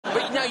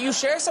you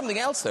share something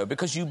else, though,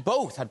 because you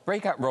both had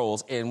breakout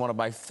roles in one of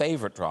my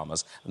favourite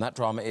dramas, and that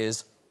drama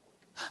is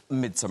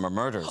Midsummer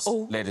Murders,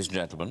 ladies and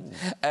gentlemen.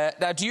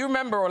 Now, do you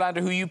remember,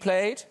 Orlando, who you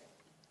played?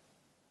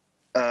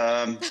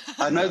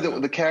 I know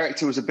that the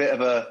character was a bit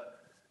of a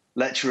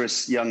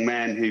lecherous young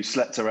man who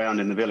slept around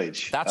in the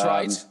village. That's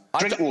right.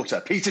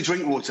 Drinkwater. Peter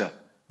Drinkwater.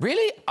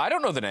 Really? I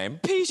don't know the name.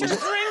 Peter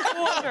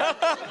Drinkwater.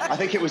 I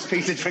think it was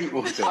Peter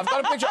Drinkwater. I've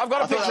got a picture. I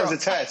thought that was a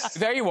test.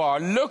 There you are.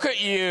 Look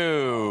at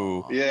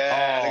you.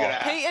 Yeah, look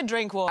at that. Peter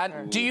Drinkwater.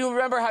 And do you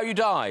remember how you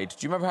died?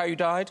 Do you remember how you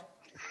died?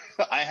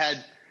 I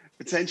had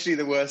potentially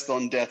the worst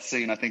on-death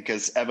scene I think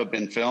has ever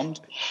been filmed.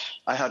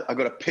 I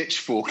got a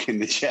pitchfork in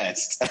the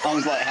chest. And I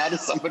was like, how does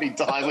somebody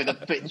die with a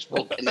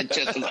pitchfork in the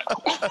chest?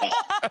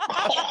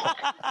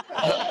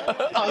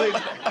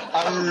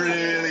 I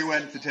really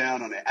went to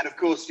town on it. And of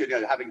course, you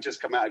know, having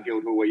just come out of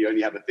Guildhall where you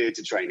only have a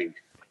theatre training,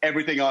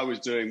 everything I was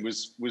doing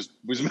was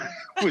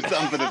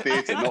done for the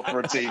theatre, not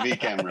for a TV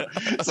camera.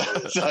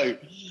 So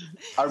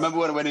I remember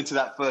when I went into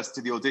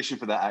the audition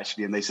for that,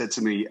 actually, and they said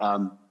to me,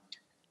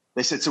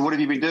 they said, so what have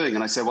you been doing?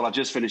 And I said, well, I've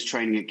just finished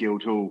training at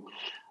Guildhall,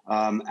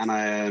 and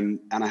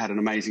I had an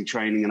amazing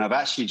training, and I've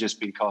actually just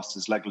been cast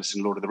as Legolas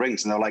in Lord of the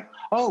Rings. And they're like,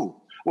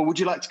 oh, well, would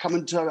you like to come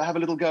and have a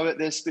little go at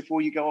this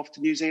before you go off to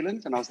New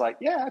Zealand? And I was like,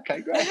 yeah,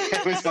 okay, great.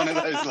 It was one of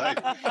those,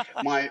 like,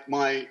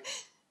 my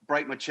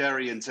break my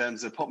cherry in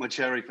terms of pop my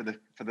cherry for the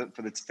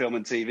film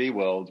and TV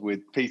world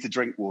with Peter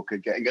Drinkwater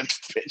getting a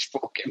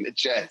pitchfork in the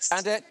chest.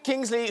 And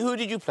Kingsley, who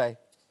did you play?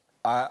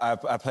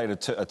 I played a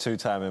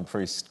two-timing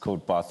priest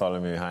called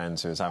Bartholomew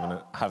Hines who was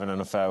having an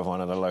affair with one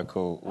of the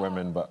local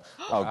women, but,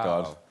 oh,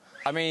 God.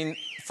 I mean,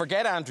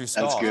 forget Andrew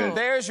Scott. That's good.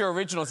 There's your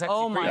original sexy priest.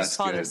 Oh, my God,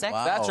 good. sexy.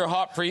 That's your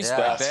hot priest Yeah.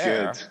 back That's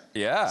there. good.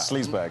 Yeah.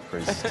 Sleazebag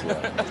priest,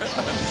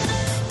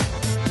 yeah.